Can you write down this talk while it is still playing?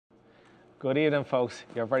Good evening, folks.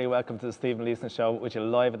 You're very welcome to the Stephen Leeson Show, which is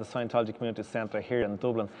live at the Scientology Community Centre here in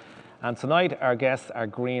Dublin. And tonight, our guests are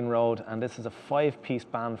Green Road, and this is a five-piece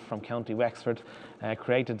band from County Wexford,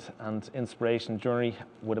 created and inspiration journey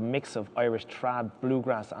with a mix of Irish trad,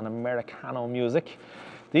 bluegrass and Americana music.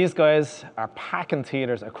 These guys are packing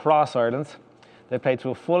theatres across Ireland. They played to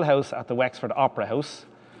a full house at the Wexford Opera House.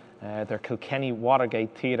 Their Kilkenny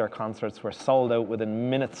Watergate Theatre concerts were sold out within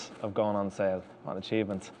minutes of going on sale. What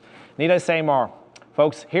achievements. Need I say more?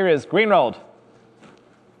 Folks, here is Green Road.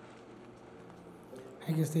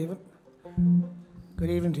 Thank you, Stephen. Good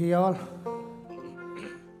evening to you all.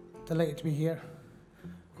 Delighted to be here.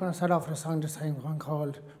 I'm going to start off with a song this time, one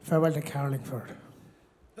called Farewell to Carlingford.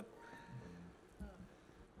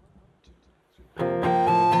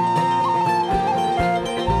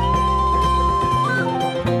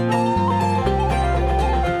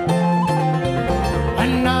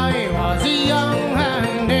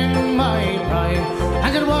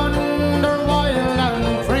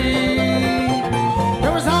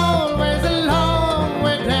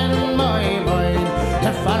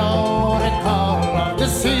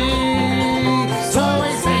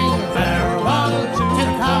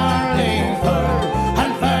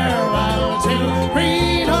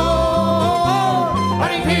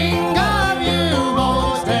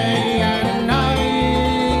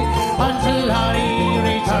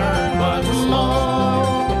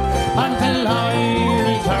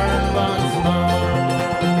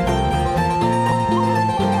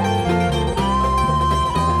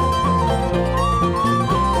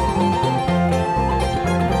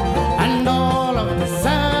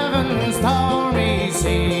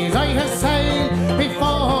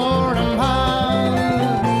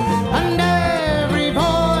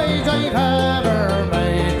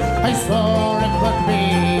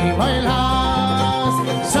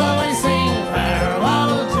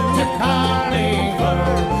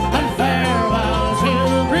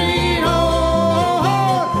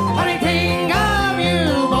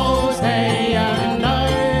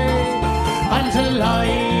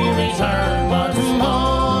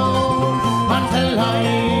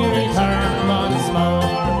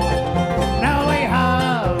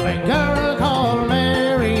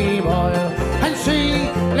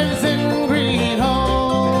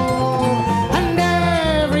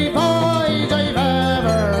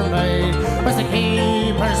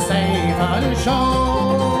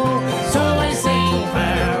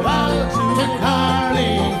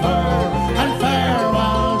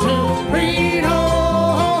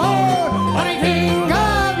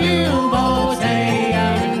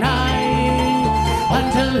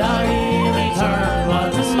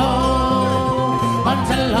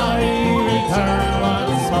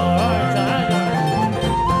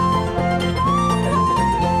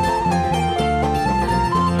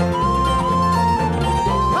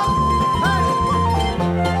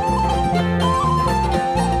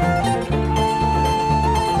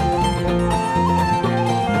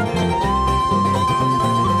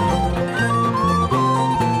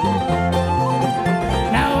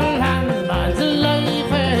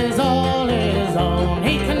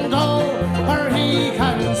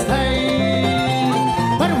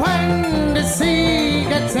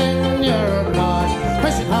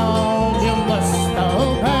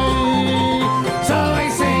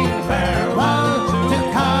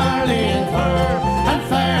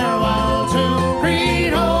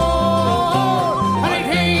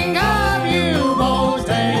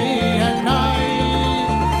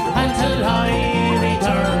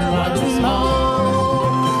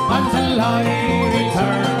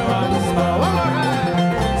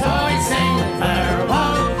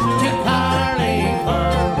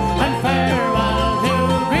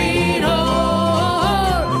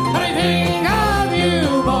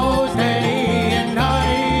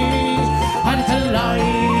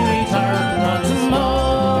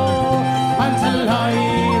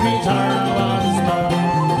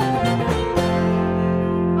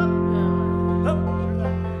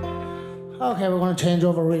 Okay, we're going to change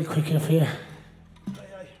over real quick here for you.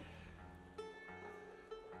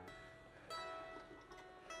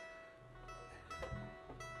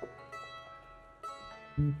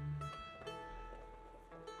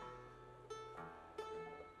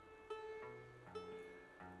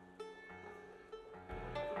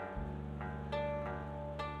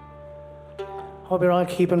 Hope you're all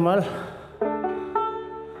keeping well. We're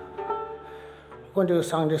going to do a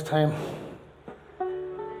song this time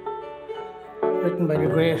written by the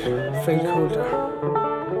great Phil Coulter.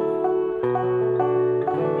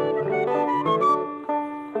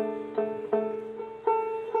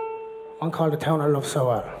 One called The Town I Love So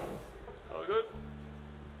Well. All good.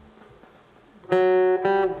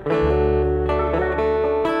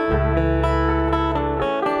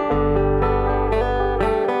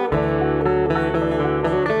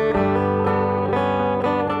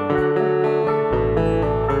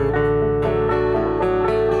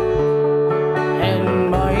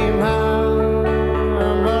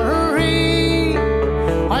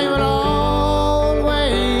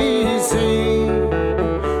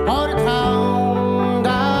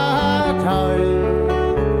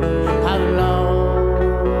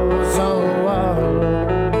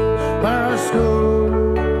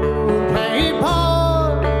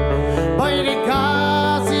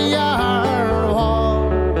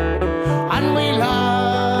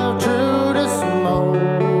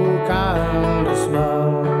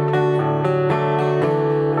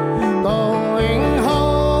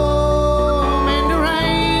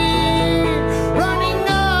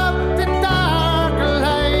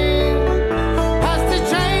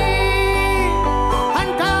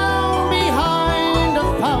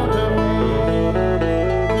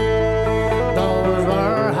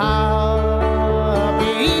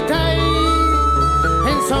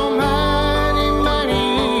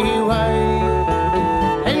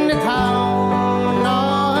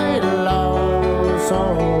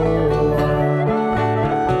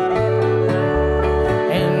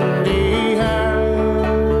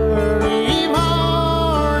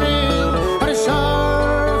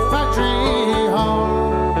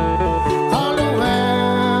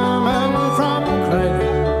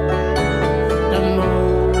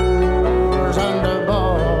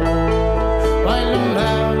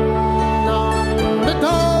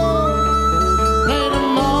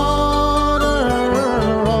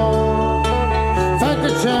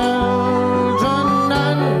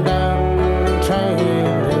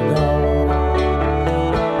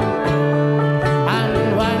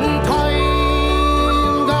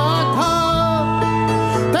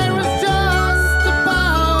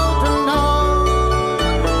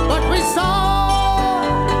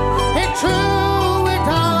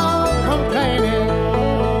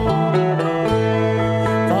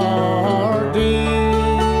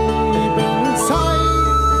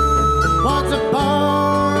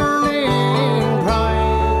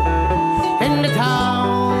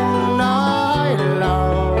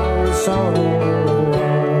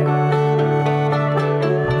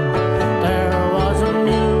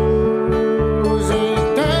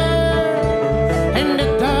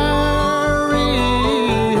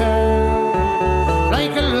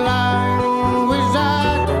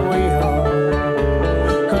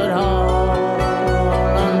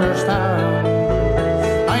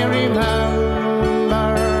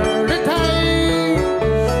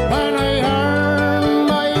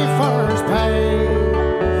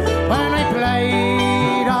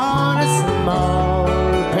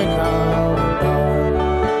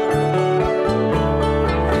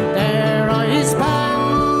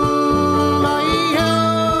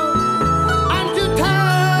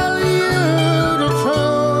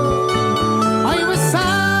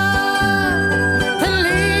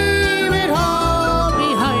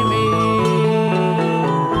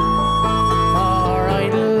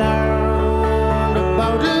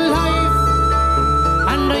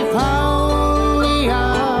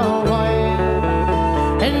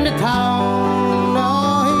 in the town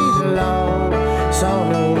I love so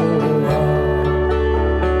well.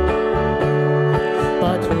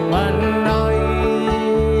 But when I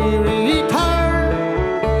return,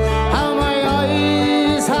 how my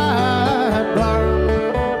eyes had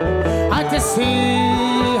burned at to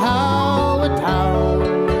see how a town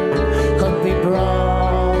could be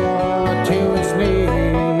brought to its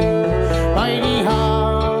knees by the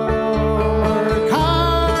armored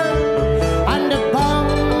car and the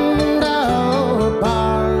bombed out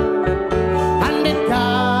bar and the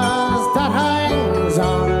gas that hangs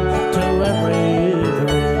on to every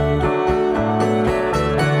tree.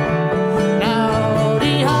 Now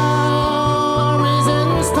the arm is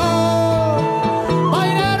installed by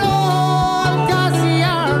that old gas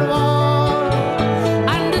yard wall,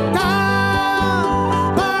 and the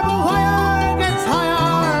dark barbed wire gets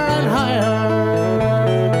higher and higher.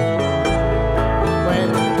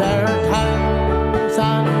 With their tanks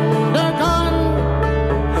and their guns,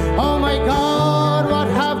 oh my God, what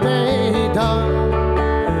have they done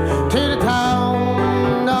to the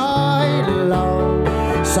town I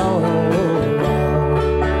love so well?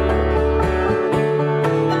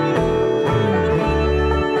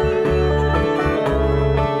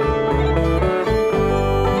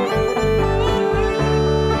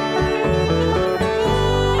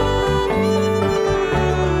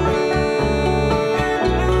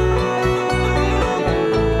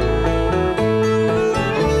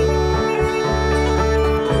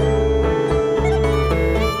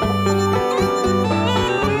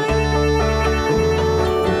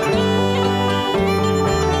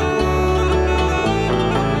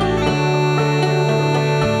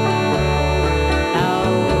 Now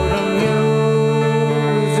the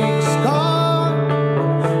music's gone,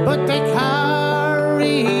 but they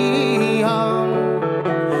carry on,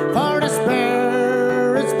 for the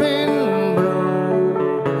spirit's been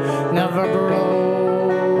bruised, never broken.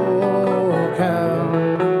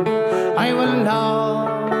 I will not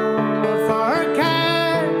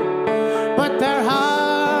forget, but their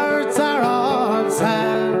hearts are all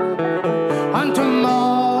set on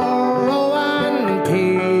tomorrow and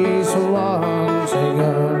peace once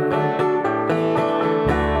again.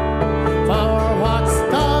 For what's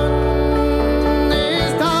done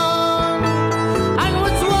is done, and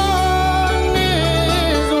what's won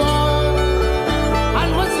is won,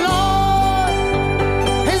 and what's lost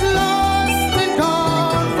is lost and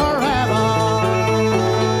gone forever.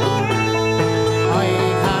 I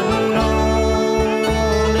can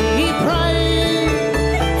only pray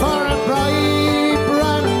for a bright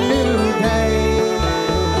brand new day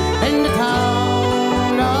in the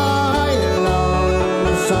town I love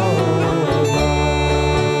so well.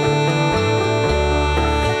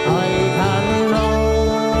 I can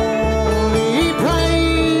only pray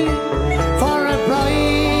for a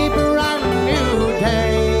bright brand new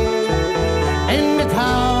day in the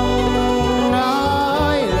town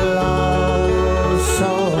I love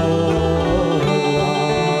so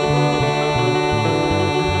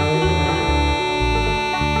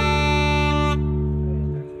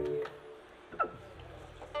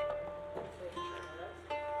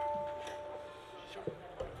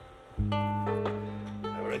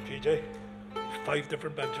All right, PJ. 5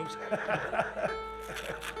 different banjos.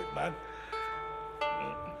 Good man.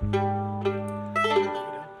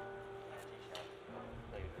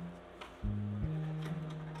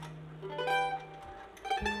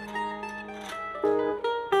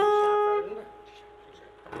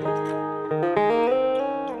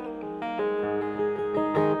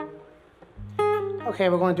 Okay,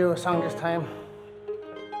 we're going to do a song this time.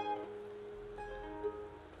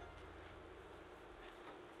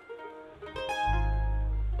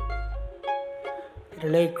 The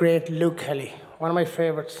late great Luke Kelly, one of my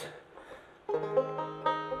favourites.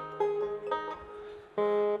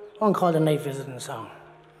 One called the Night Visiting Song.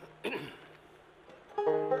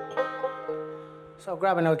 So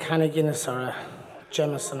grab an old can of Guinness or a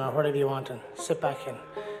Jameson or whatever you want and sit back and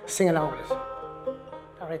sing along with us.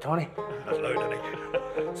 All right, Tony? That's loud, isn't it?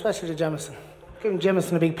 Especially the Jameson. Giving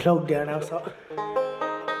Jameson a big plug there now, so.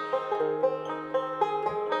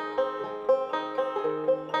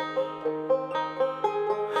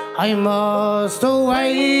 I must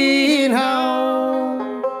away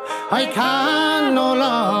now, I can no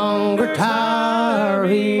longer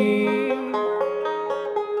tarry.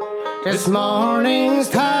 This morning's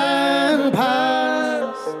 10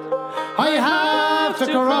 past, I have to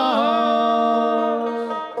cross.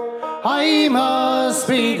 I must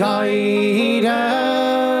be guided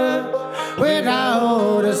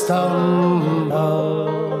without a stumble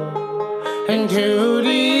into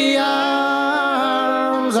the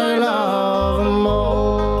arms I love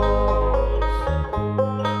most.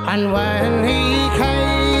 And when he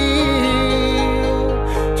came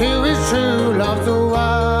to his true love's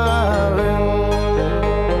dwelling,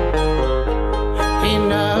 he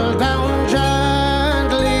knelt down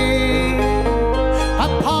gently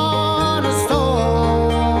upon a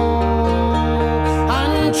stone,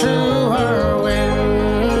 and through her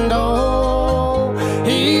window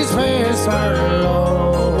he's whispered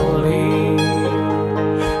lowly,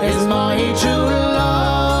 is my true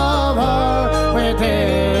lover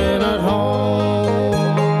within at home.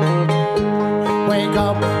 Wake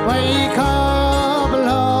up,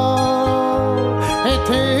 love, it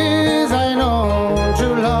is I know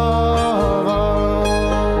true lover.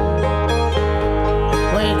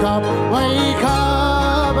 Wake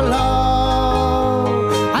up, love,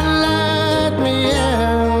 and let me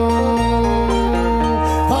in,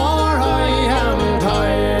 for I am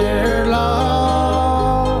tired,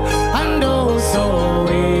 love, and oh so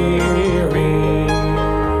weary,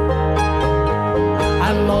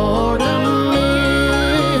 and more than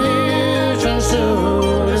missions to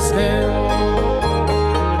the skin.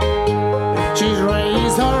 She's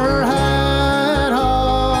raised her head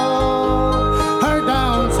up, her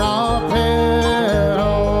down's a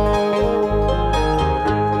pillow.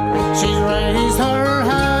 She's raised her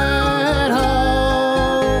head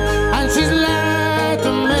up, and she's let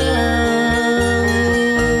them in,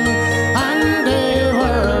 and they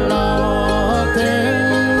were locked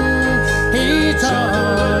in each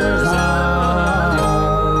other's arms,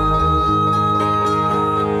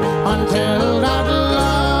 until that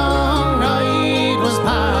long night was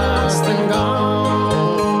past and gone.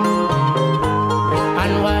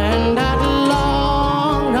 And when that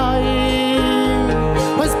long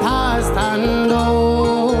night was past and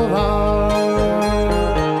over,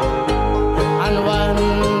 and when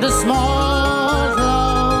the small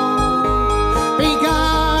cloud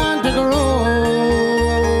began to grow,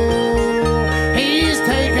 he's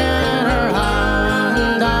taken her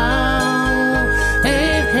hand down,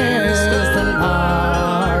 they've kissed and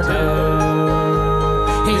parted.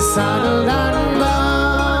 He saddled and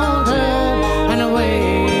mounted, and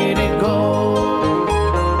away they go.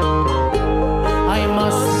 I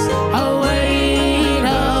must away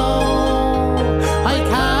now, I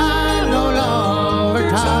can no longer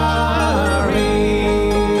tarry.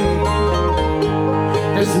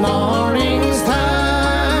 This morning's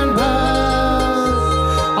tempest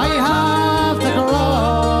I have to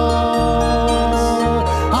cross,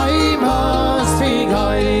 I must be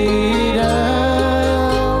guided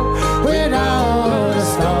without a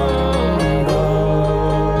stumble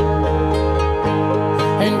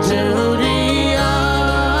into the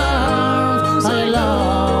arms I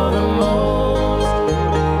love the most,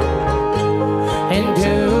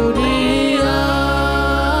 into the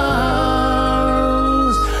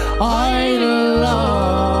arms I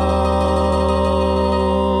love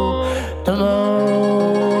the most.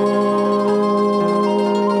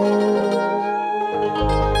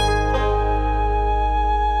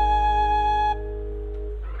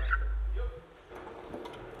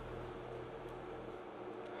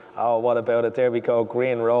 Oh, what about it? There we go,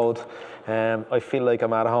 Green Road. I feel like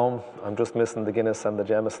I'm at home. I'm just missing the Guinness and the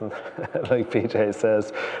Jameson, like PJ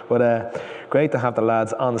says. But great to have the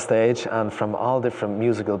lads on stage and from all different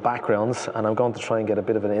musical backgrounds. And I'm going to try and get a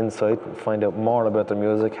bit of an insight and find out more about their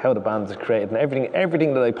music, how the band is created, and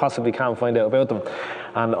everything that I possibly can find out about them.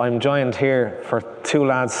 And I'm joined here for two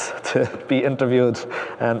lads to be interviewed,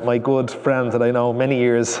 and my good friend that I know many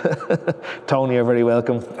years, Tony, you're very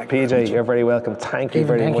welcome. PJ, you're very welcome. Thank you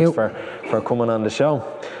very much for coming on the show.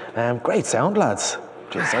 Great sound, lads.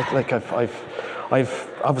 Jeez,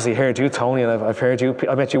 I've obviously heard you, Tony, and I've heard you.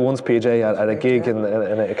 I met you once, PJ, at a gig in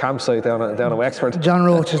a campsite down in Wexford. John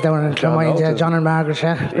Roach is down in Kilkenny, yeah, John and Margaret,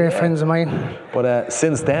 yeah, great friends of mine. But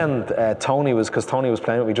since then, Tony was playing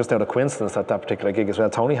with me just out of coincidence at that particular gig as well.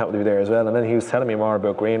 Tony happened to be there as well, and then he was telling me more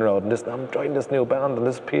about Green Road and this. I'm joining this new band and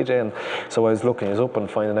this PJ, and so I was looking us up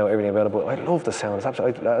and finding out everything about it. But I love the sound. It's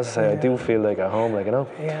absolutely, as I say, I do feel like at home, like, you know.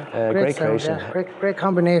 Yeah, great sound, creation. yeah. Great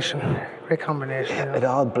combination. Great combination. You know. It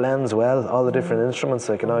all blends well, all the different instruments.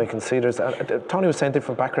 Like, you know, you can see there's. Tony was saying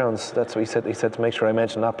different backgrounds. That's what he said. He said to make sure I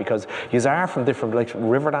mentioned that because you are from different, like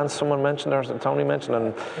Riverdance. Someone mentioned or Tony mentioned,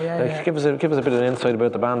 and give us a bit of an insight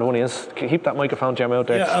about the band. One is keep that microphone jam out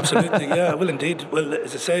there. Yeah, absolutely. Yeah, well, indeed. Well,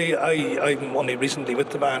 as I say, I'm only recently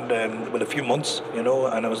with the band, well, a few months, you know,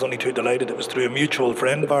 and I was only too delighted. It was through a mutual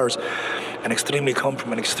friend of ours, come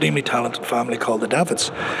from an extremely talented family called the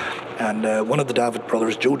Davids. And one of the David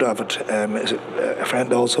brothers, Joe David, is a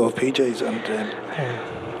friend also of PJ's, and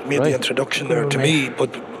made the introduction there to me. But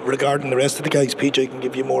regarding the rest of the guys, PJ can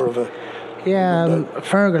give you more of a... Yeah,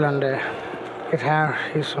 Fergal and guitar.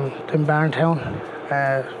 He's from Dunbartown.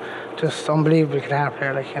 Just unbelievable guitar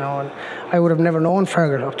player, like, you know. And I would have never known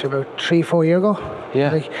Fergal up to about 3-4 years ago.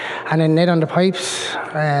 Yeah. Like, and then Ned on the pipes.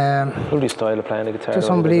 Lovely style of playing the guitar. Just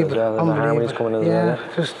unbelievable. Well, and the harmonies coming in yeah, as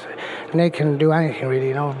well. Just Ned can do anything really,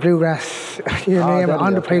 you know. Bluegrass, you name it,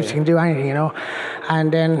 on the pipes he can do anything, you know.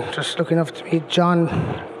 And then just lucky enough to meet Jon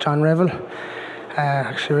Reville,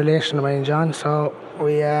 actually a relation of mine and John. So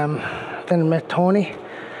we then met Tony,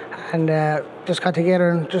 and just got together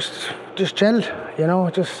and just gelled, you know.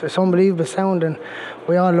 Just it's unbelievable sound, and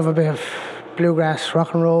we all love a bit of bluegrass,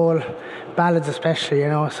 rock and roll, ballads especially, you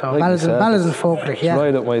know. So like ballads and folk, like, yeah. It's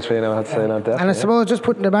right up my street now, I had to say that, definitely. And I suppose just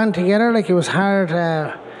putting the band together, like, it was hard.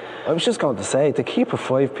 I was just going to say, to keep a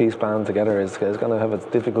 5-piece band together is going to have its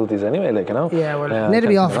difficulties anyway, like, you know. Yeah, well, Ned will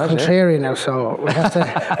be off contrary now, so we have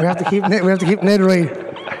to keep Ned right.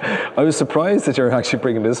 I was surprised that you're actually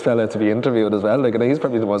bringing this fella to be interviewed as well. Like, he's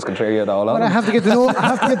probably the most contrary of all. But I have to get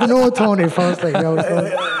to know Tony first, like, you know.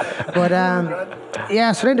 So. But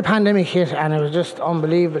yeah, so then the pandemic hit, and it was just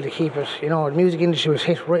unbelievable to keep it. You know, the music industry was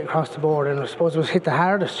hit right across the board, and I suppose it was hit the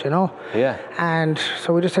hardest, you know. Yeah. And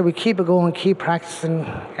so we just said we keep it going, keep practicing,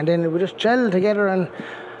 and then we just gelled together. And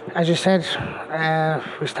as you said,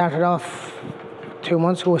 we started off 2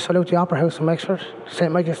 months ago. We sold out the Opera House in Wexford,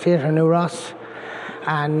 St. Michael's Theatre in New Ross.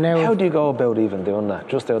 And now, how do you go about even doing that?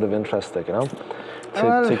 Just out of interest, like, you know,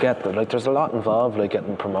 to get the, like, there's a lot involved, like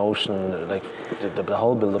getting promotion, like the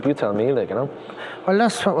whole build-up. You tell me, like, you know. Well,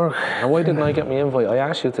 that's what we're. And why didn't I get me invite? I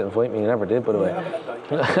asked you to invite me, you never did, by the way.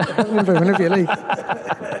 Whenever you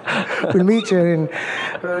like. We'll meet you in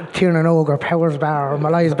Tiernan Og or Powers Bar or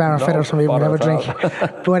Malai's Bar and Feather, some people never drink.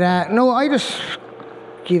 But no, I just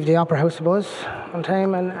gave the Opera House a buzz one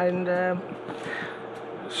time, and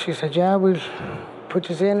she said, yeah, we'll put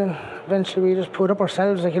us in, and eventually we just put up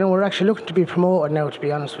ourselves. Like, you know, we're actually looking to be promoted now, to be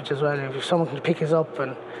honest with you as well. If someone can pick us up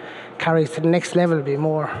and carry us to the next level, it'd be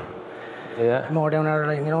more down our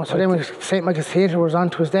line, you know. So then St. Michael's Theatre was on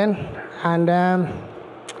to us then, and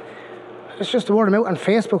it's just the word of mouth on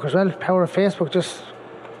Facebook as well. Power of Facebook, just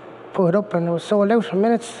put it up, and it was sold out in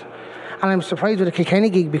minutes. And I'm surprised with the Kilkenny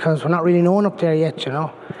gig, because we're not really known up there yet, you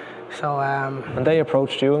know. So, and they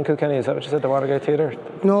approached you in Kilkenny, is that what you said, the Watergate Theatre?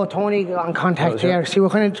 No, Tony got in contact there. See, we're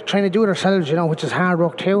kind of trying to do it ourselves, you know, which is hard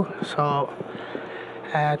work too. So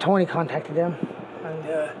Tony contacted them.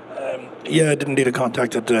 Yeah, I didn't need a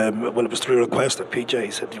contact at, well, it was through a request at PJ.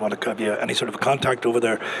 He said, do you want to have any sort of a contact over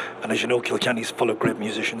there? And as you know, Kilkenny's full of great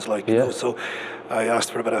musicians, like, you know, so I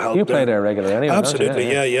asked for a bit of help. You play there regularly anyway,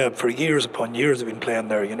 absolutely, yeah. For years upon years I've been playing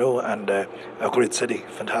there, you know, and a great city,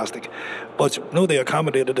 fantastic. But no, they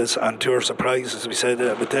accommodated us, and to our surprise, as we said,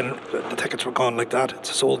 but then the tickets were gone like that.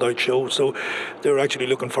 It's a sold out show, so they were actually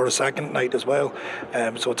looking for a second night as well.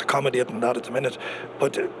 So it's accommodating that at the minute.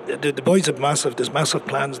 But the boys have there's massive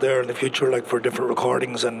plans there in the future, like for different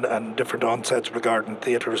recordings and different onsets regarding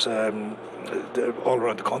theatres all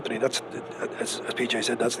around the country. That's, as PJ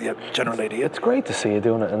said, that's the general idea. It's great to see you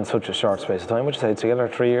doing it in such a short space of time. Would you say together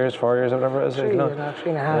 3 years, 4 years, or whatever it is? 3 years now,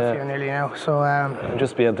 3.5 years nearly now. So and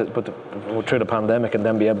just be able to through the pandemic, and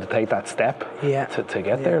then be able to take that step to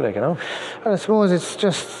get there, like, you know. Well, I suppose it's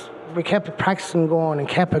just we kept practicing going and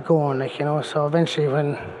kept it going, like, you know. So eventually,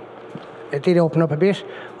 when it did open up a bit,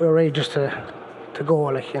 we were ready just to go,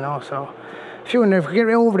 like, you know. So if you get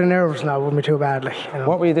over the nerves now, it wouldn't be too bad, like, you know.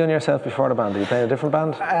 What were you doing yourself before the band? Did you play in a different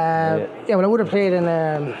band? Yeah, well, I would have played in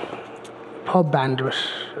a pub band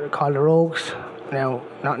called the Rogues. Now,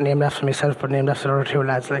 not named after myself, but named after the other two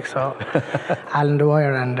lads, like, so Alan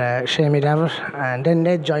Dwyer and Shamey Davitt. And then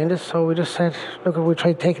Ned joined us, so we just said, look, we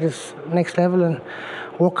tried to take this next level, and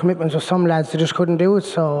work commitments with some lads that just couldn't do it,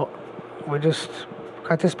 so we just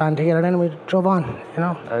got this band together then, and we drove on, you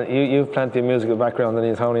know. And you've plenty of musical background in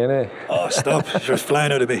you, Tony, innit? Oh, stop. You're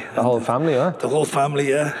flying out of me. The whole family, huh? The whole family,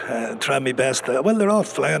 yeah. Trying my best. Well, they're all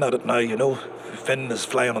flying at it now, you know. Finn is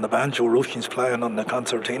flying on the banjo, Roisin's flying on the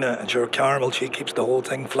concertina, and sure, Carmel, she keeps the whole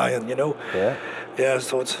thing flying, you know. Yeah,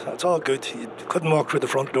 so it's all good. You couldn't walk through the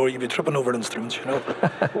front door, you'd be tripping over instruments, you know.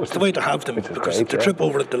 It's the way to have them, because if they trip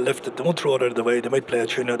over it, they'll lift it. They won't throw it out of the way. They might play a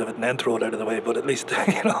tune out of it and then throw it out of the way, but at least,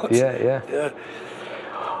 you know. Yeah.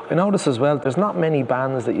 I notice as well, there's not many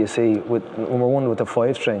bands that you see with number one with the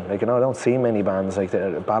 5-string. Like, you know, I don't see many bands like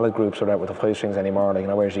the ballad groups or that with the 5 strings anymore. Like, you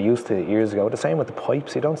know, whereas you used to years ago. The same with the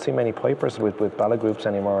pipes. You don't see many pipers with ballad groups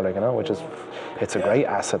anymore. Like, you know, which is it's a great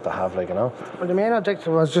asset to have. Like, you know. Well, the main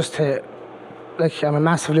objective was just to, like, I'm a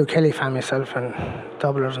massive Luke Kelly fan myself, and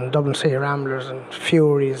Doublers and Dublin City Ramblers and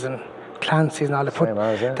Furies and Clancy's and all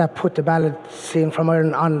Yeah. that put the ballad scene from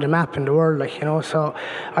Ireland on the map in the world, like, you know. So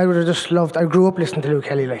I would have just loved. I grew up listening to Luke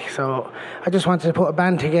Kelly, like, so I just wanted to put a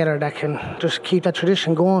band together that can just keep that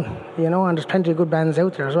tradition going, you know. And there's plenty of good bands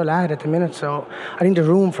out there as well at the minute. So I think there's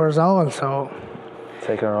room for us all. So.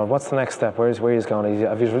 Taking it on. What's the next step? Where is going?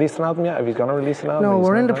 Have you released an album yet? Have you going to release an album? No,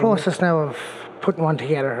 we're in the process now of putting one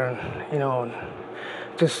together, and you know,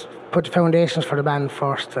 just put the foundations for the band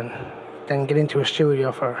first, and then get into a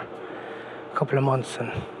studio for a couple of months.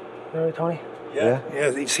 And right, Tony? Yeah.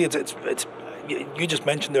 You see, it's you just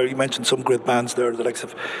mentioned there. You mentioned some great bands there, the likes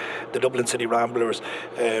of the Dublin City Ramblers,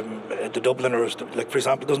 the Dubliners. Like, for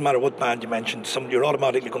example, it doesn't matter what band you mentioned. You're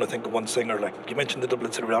automatically going to think of one singer. Like you mentioned the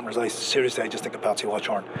Dublin City Ramblers. I just think of Patsy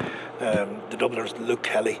Watchorn. The Dubliners, Luke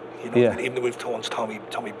Kelly. You know, even the Wolf Tones, Tommy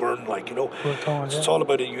Byrne. Like, you know, it's all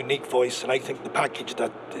about a unique voice. And I think the package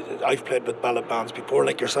that I've played with ballad bands before,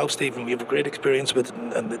 like yourself, Stephen, we have a great experience with it,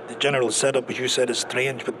 and the general setup, as you said, is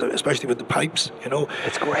strange, especially with the pipes. You know,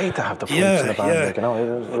 it's great to have the pipes in the band. Like, you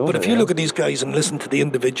know, but if you look at these guys and listen to the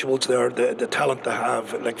individuals there, the talent they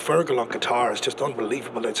have, like Fergal on guitar is just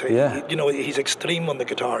unbelievable. I'd say, you know, he's extreme on the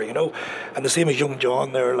guitar, you know, and the same as young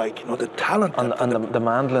Jon there, like, you know, the talent and the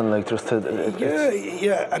mandolin, like, just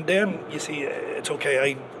and then you see, it's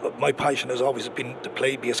okay. My passion has always been to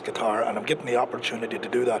play bass guitar, and I'm getting the opportunity to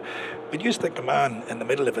do that. But you stick a man in the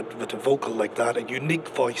middle of it with a vocal like that, a unique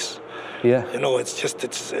voice. Yeah, you know, it's just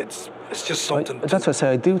something. That's what I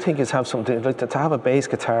say. I do think it's have something like to have a bass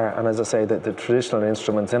guitar, and as I say, the traditional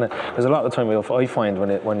instruments in it. There's a lot of the time I find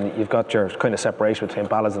when you've got your kind of separation between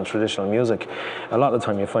ballads and traditional music, a lot of the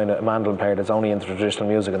time you find a mandolin player that's only into traditional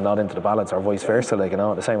music and not into the ballads, or vice versa. Like, you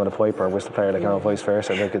know, the same with a piper or whistle player, like, you know, vice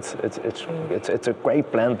versa. Like, it's a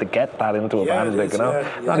great blend to get that into a band, like, you know,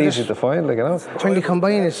 not easy to find, like, you know. When you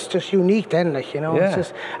combine, it's just unique then, like, you know. It's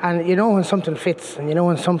just, and you know when something fits, and you know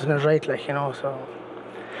when something is right, like, you know. So.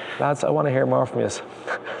 Lads, I want to hear more from you.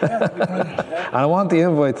 And I want the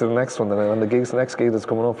invite to the next one, and the next gig that's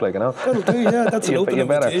coming up, like, you know. That'll do, yeah. That's an open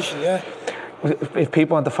invitation, yeah. If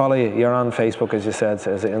people want to follow you, you're on Facebook, as you said,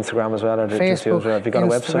 is it Instagram as well? Or Facebook, have you got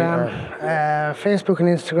Instagram, a website? Facebook and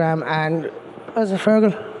Instagram, and what's it,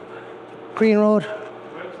 Fergal? Green Road.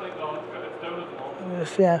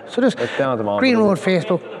 Yeah, so just down at the moment, Green Road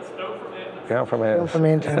Facebook. Yeah, from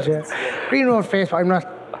maintenance, yeah. Green Road Facebook. I'm not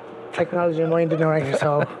technology minded or anything,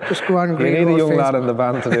 so just go on Green Road. You need a young Facebook. lad in the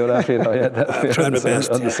band to do that, you know. Yeah, that's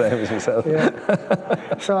the same as myself.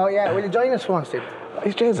 Yeah. So yeah, will you join us once, Steve?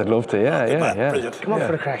 I'd love to, yeah. Come on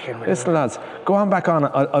for the crack in. Listen, lads, go on back on.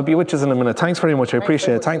 I'll be with you in a minute. Thanks very much. I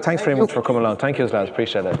appreciate it. Thanks very much for coming along. Thank you, lads.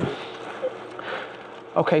 Appreciate it.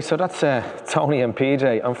 Okay, so that's Tony and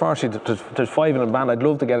PJ. Unfortunately, there's 5 in the band. I'd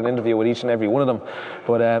love to get an interview with each and every one of them,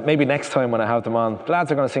 but maybe next time when I have them on. The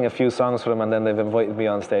lads are going to sing a few songs for them, and then they've invited me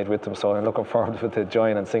on stage with them, so I'm looking forward to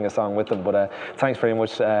join and sing a song with them. But thanks very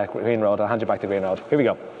much, Green Road. I'll hand you back to Green Road. Here we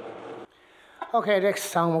go. Okay, next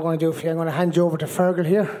song we're going to do for you, I'm going to hand you over to Fergal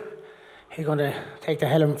here. He's going to take the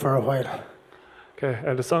helm for a while.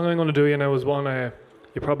 Okay, the song I'm going to do now is one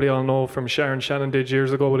you probably all know from Sharon Shannon did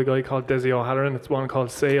years ago with a guy called Desi O'Halloran. It's one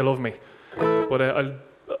called Say You Love Me. But I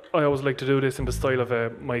always like to do this in the style of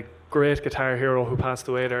my great guitar hero who passed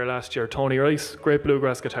away there last year, Tony Rice, great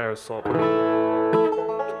bluegrass guitarist. So 1,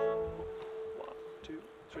 2,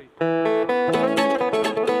 3.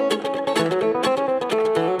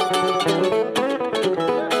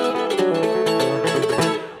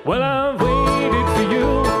 Well, I've waited for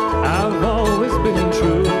you, I've always been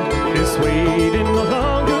true. This waiting no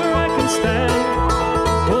longer I can stand.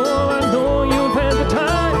 Oh, I know you've had the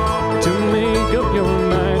time to make up your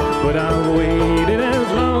mind, but I've waited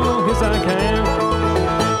as long as I can.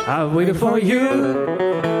 I've waited for you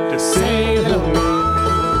to say you love me,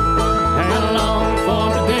 and I long for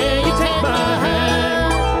the day you take my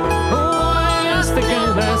hand. Oh, I asked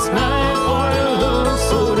again last night for your love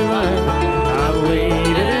so divine. I've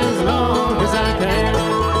waited as long as I can.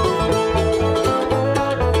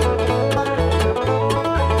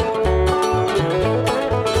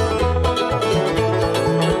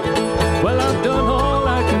 Well, I've done all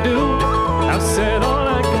I can do, I've said all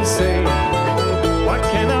I can say. What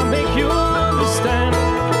can I make you understand?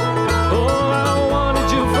 Oh, I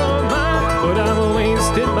wanted you for mine, but I've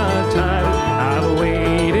wasted my time. I've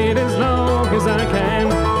waited as long as I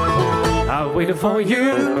can. I've waited for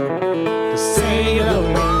you to say you love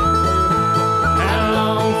me, and I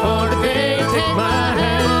long for the day you take my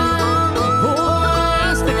hand. Oh, I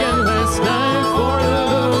asked again last night for your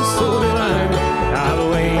love so divine. I've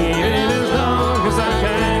waited as long as I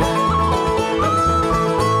can.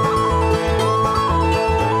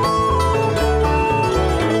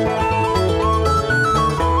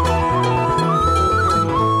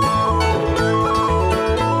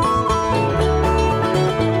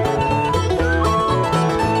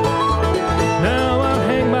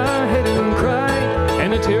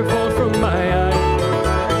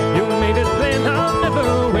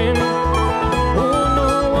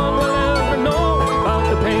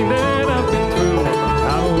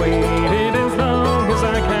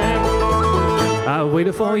 I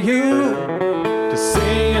waited for you to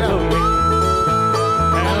sing and love me.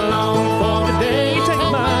 And long for the day you take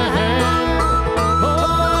my hand. Oh,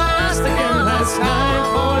 I asked again last night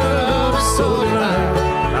for your love so divine.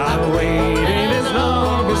 I waited as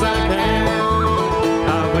long as I can.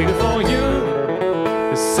 I waited for you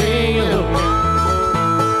to sing and love me.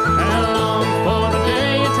 And long for the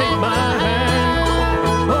day you take my hand.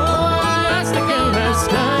 Oh, I asked again last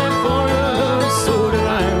night for your love so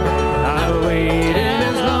divine. I waited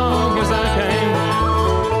as long as I can.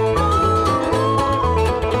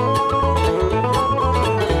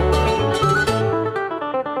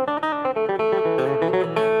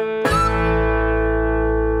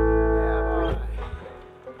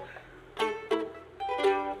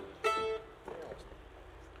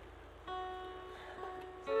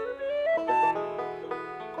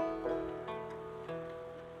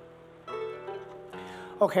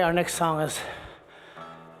 Okay, our next song is a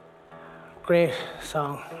great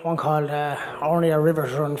song, one called Only Our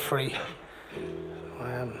Rivers Run Free.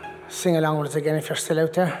 Sing along with us again if you're still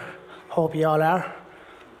out there. Hope you all are.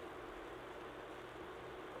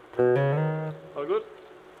 All good?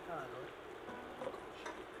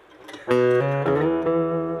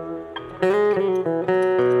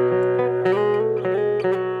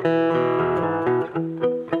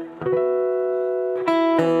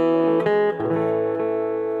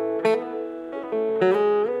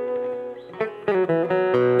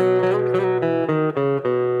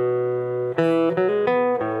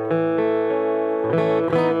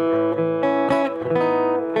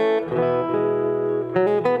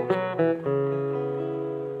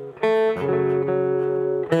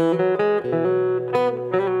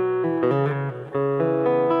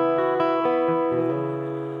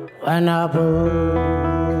 When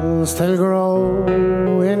apples still grow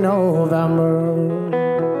in November,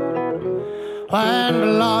 when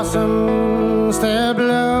blossoms still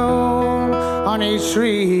bloom on each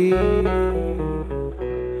tree,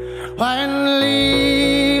 when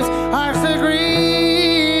leaves are still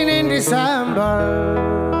green in December,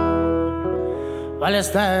 well, it's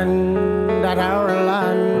then that our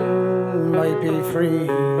land might be free.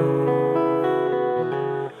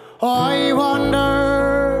 Oh, I wonder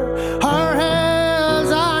her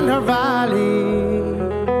hills and her valley,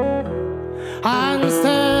 and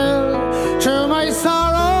still through my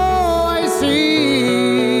sorrow I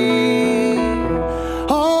see,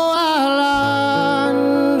 oh, a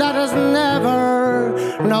land that has never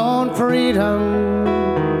known freedom,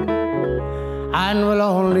 and will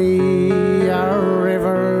only our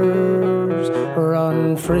rivers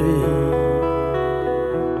run free.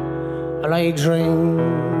 Well, I drink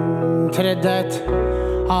to the death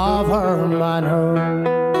of her manhood,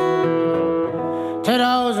 to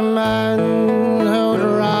those men who'd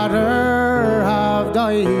rather have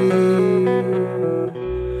died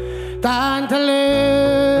than to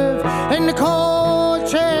live in the cold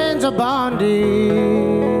chains of bondage,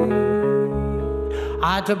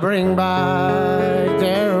 and to bring back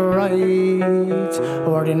their rights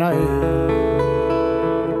were denied.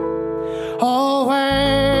 Oh,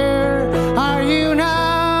 where are you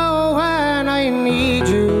now when I need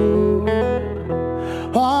you?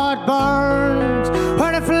 What burns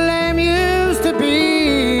where the flame used to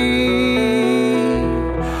be?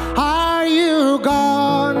 Are you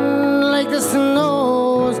gone like the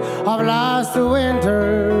snows of last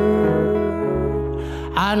winter?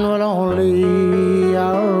 And will only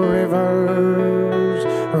our rivers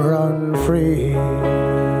run free?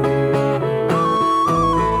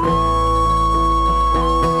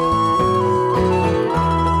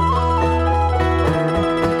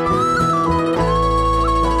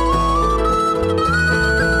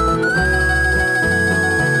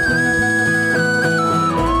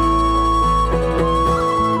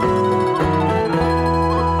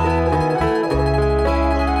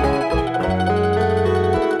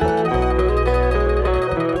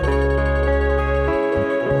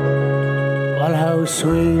 How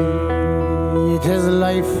sweet is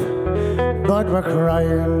life, but we're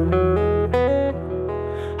crying.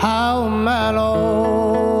 How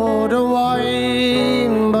mellow the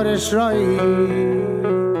wine, but it's dry.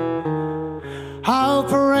 How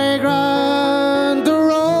fragrant the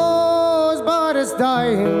rose, but it's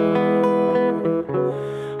dying.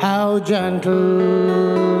 How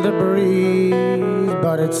gentle the breeze,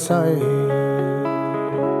 but it's sighing.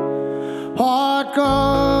 What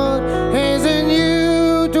good is in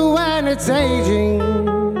youth when it's aging?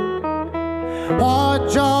 What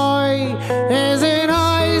joy is in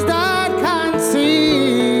eyes that can't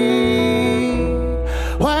see?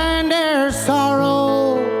 When there's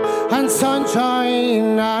sorrow and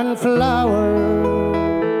sunshine and flower,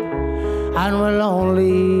 and will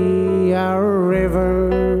only our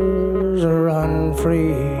rivers run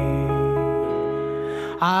free,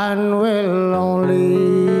 and will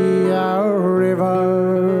only our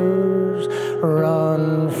rivers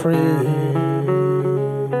run free.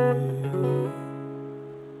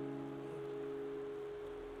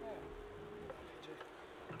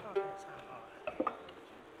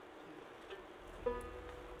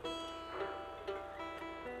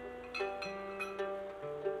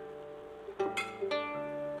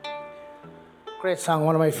 Great song,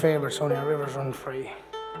 one of my favourites, Only Our Rivers Run Free.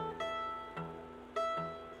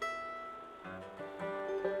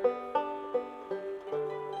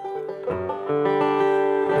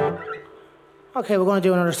 Okay, we're going to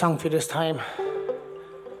do another song for you this time.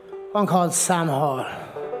 One called Sam Hall.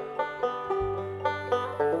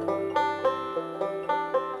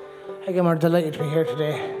 Again, we're delighted to be here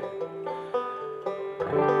today.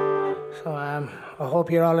 So I hope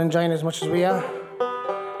you're all enjoying as much as we are.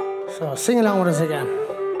 So sing along with us again.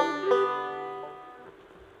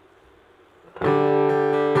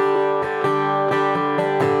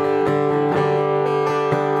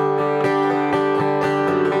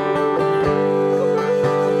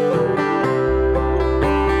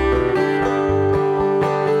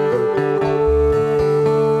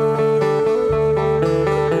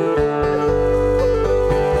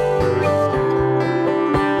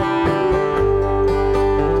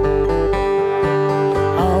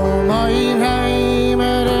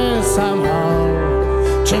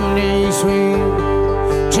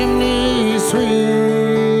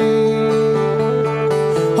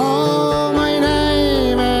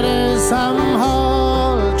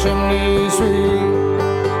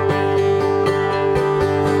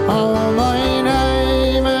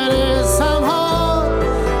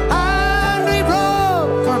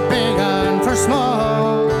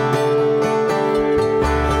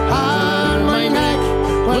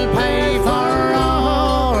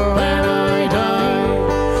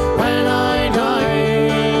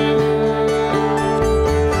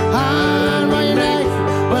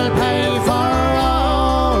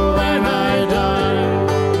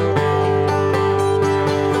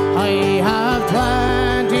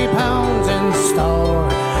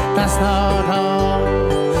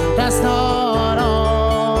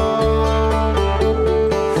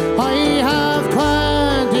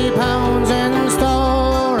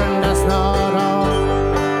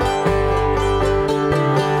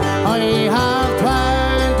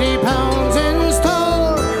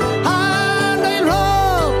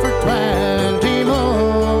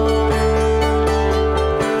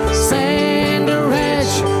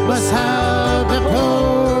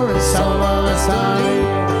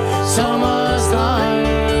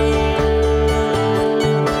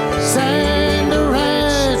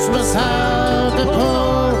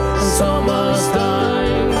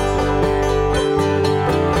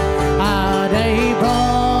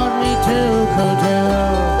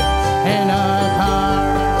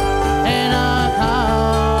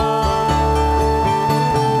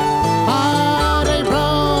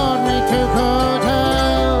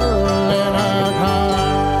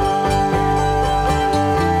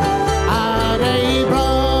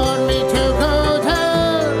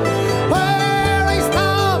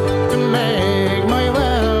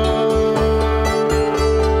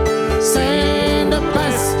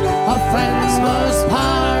 Friends must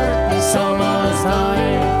part, and so must I.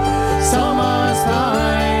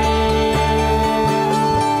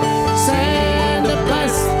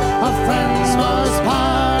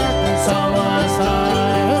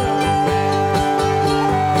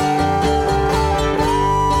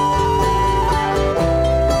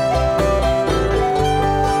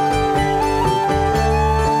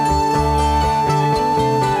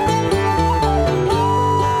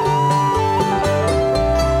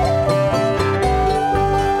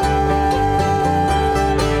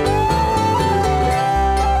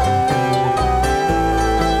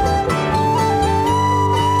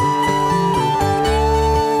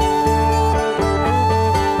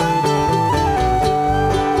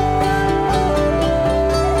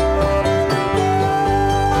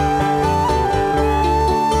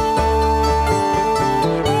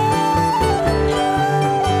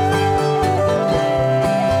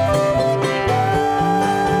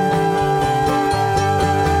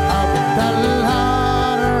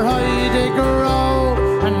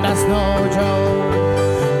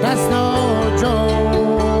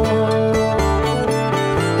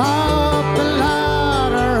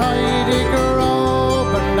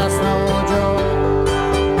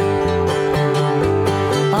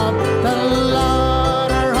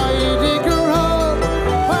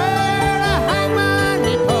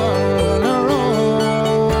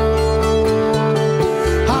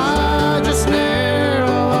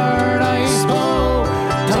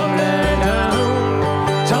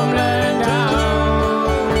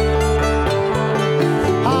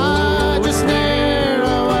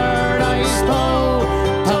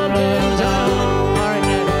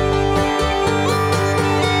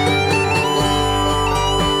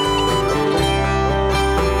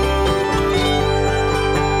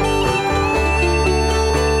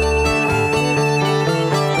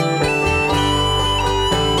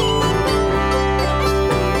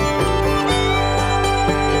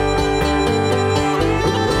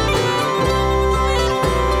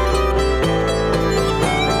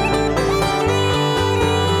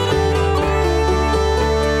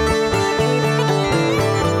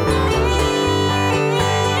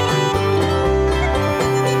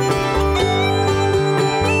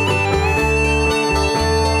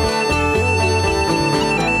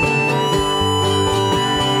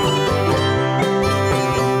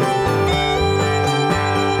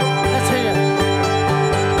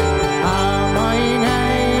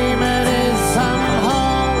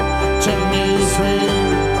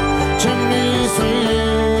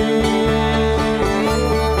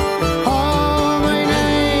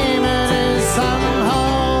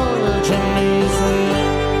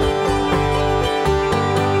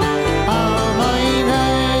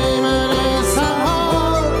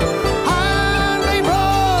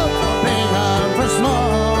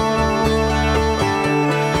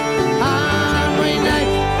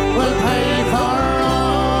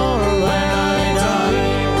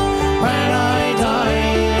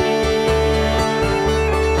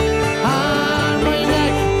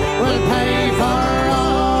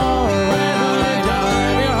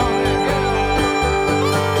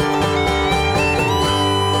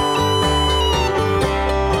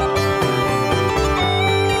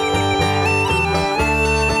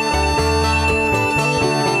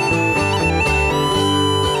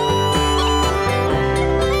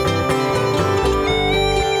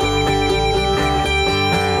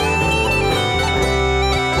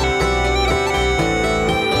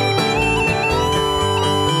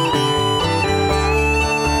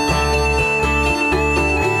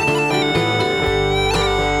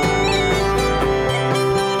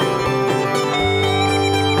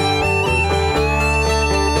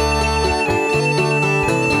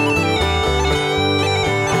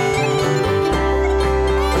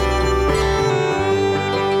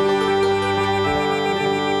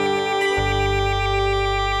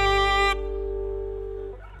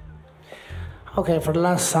 Okay, for the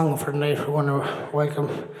last song for the night, we want to welcome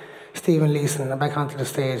Stephen Leeson back onto the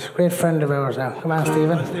stage. Great friend of ours now. Come on,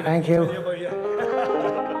 Stephen. Thank you.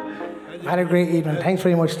 Had a great evening. Thanks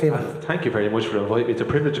very much, Stephen. Thank you very much for inviting me. It's a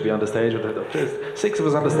privilege to be on the stage with it. There's 6 of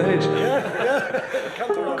us on the stage.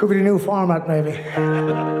 Could be the new format, maybe.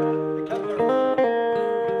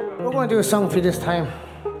 We're going to do a song for you this time.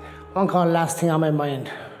 One called Last Thing on My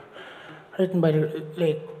Mind. Written by the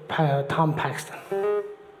late Tom Paxton.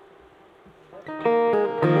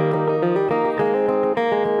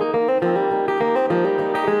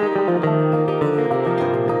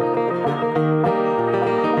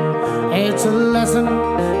 It's a lesson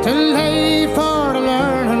too late for the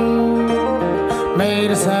learning.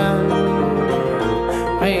 Made a sound,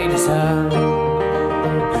 made a sound.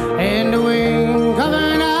 In the wink of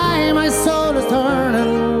an eye, my soul is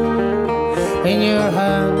turning. In your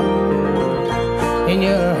hand, in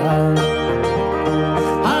your hand.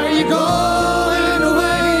 Are you going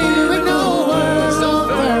away with no words of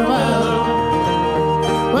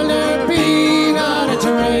farewell? Will there be not a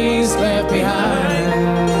trace left behind?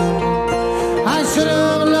 I should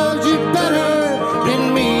have loved you better,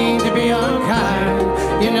 didn't mean to be unkind.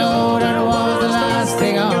 You know that was the last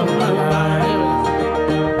thing on my mind.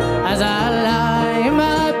 As I lie in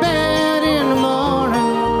my bed in the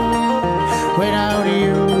morning, without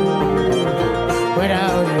you,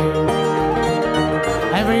 without you.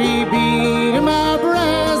 Every beat in my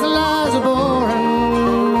breast lies a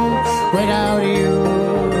boring. Without you,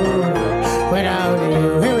 without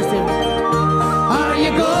you. Here we Steve. Are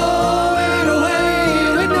you going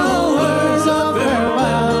away with no words of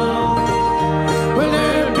farewell? Will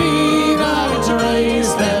there be not a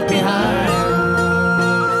trace left behind?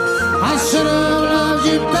 I should have loved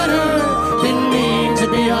you better, didn't mean to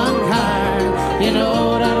be unkind. You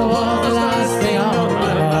know that was the last thing on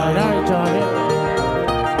my mind. Are you Johnny?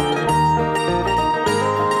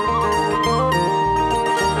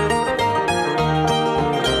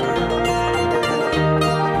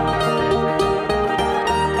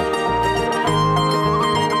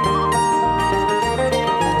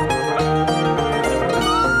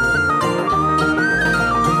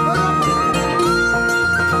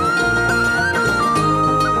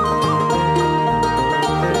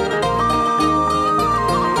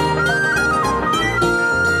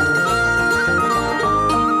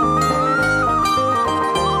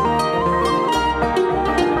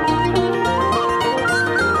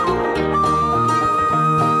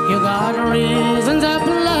 You got reasons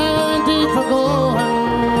aplenty for going.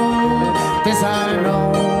 This I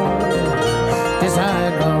know, this I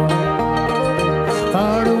know.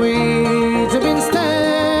 For the weeds have been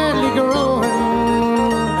steadily growing.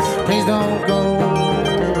 Please don't go,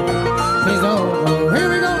 please don't go. Here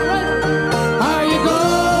we go, right? Are you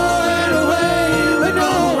going away with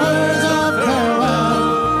no words of farewell?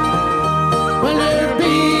 Will there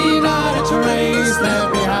be not a trace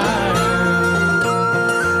left behind?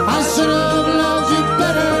 I should have loved you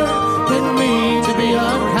better, didn't mean to be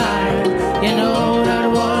unkind. You know that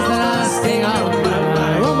was the last thing on my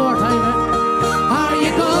mind. One more time, man. Are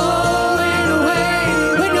you going away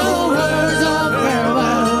with no words of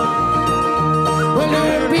farewell? Will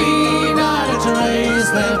there be not a trace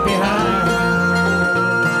left behind?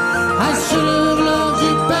 I should have loved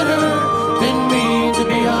you better, didn't mean to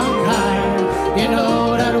be unkind. You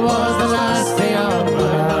know that was the last thing on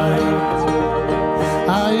my mind.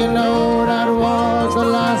 Ah, you know that was the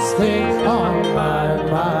last thing on my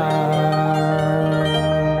mind.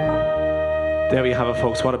 There we have it,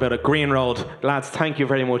 folks. What about a Green Road? Lads, thank you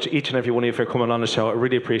very much, each and every one of you, for coming on the show. I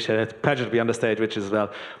really appreciate it. Pleasure to be on the stage with you as well.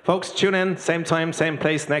 Folks, tune in, same time, same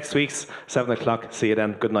place, next week's 7 o'clock. See you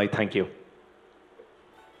then. Good night. Thank you.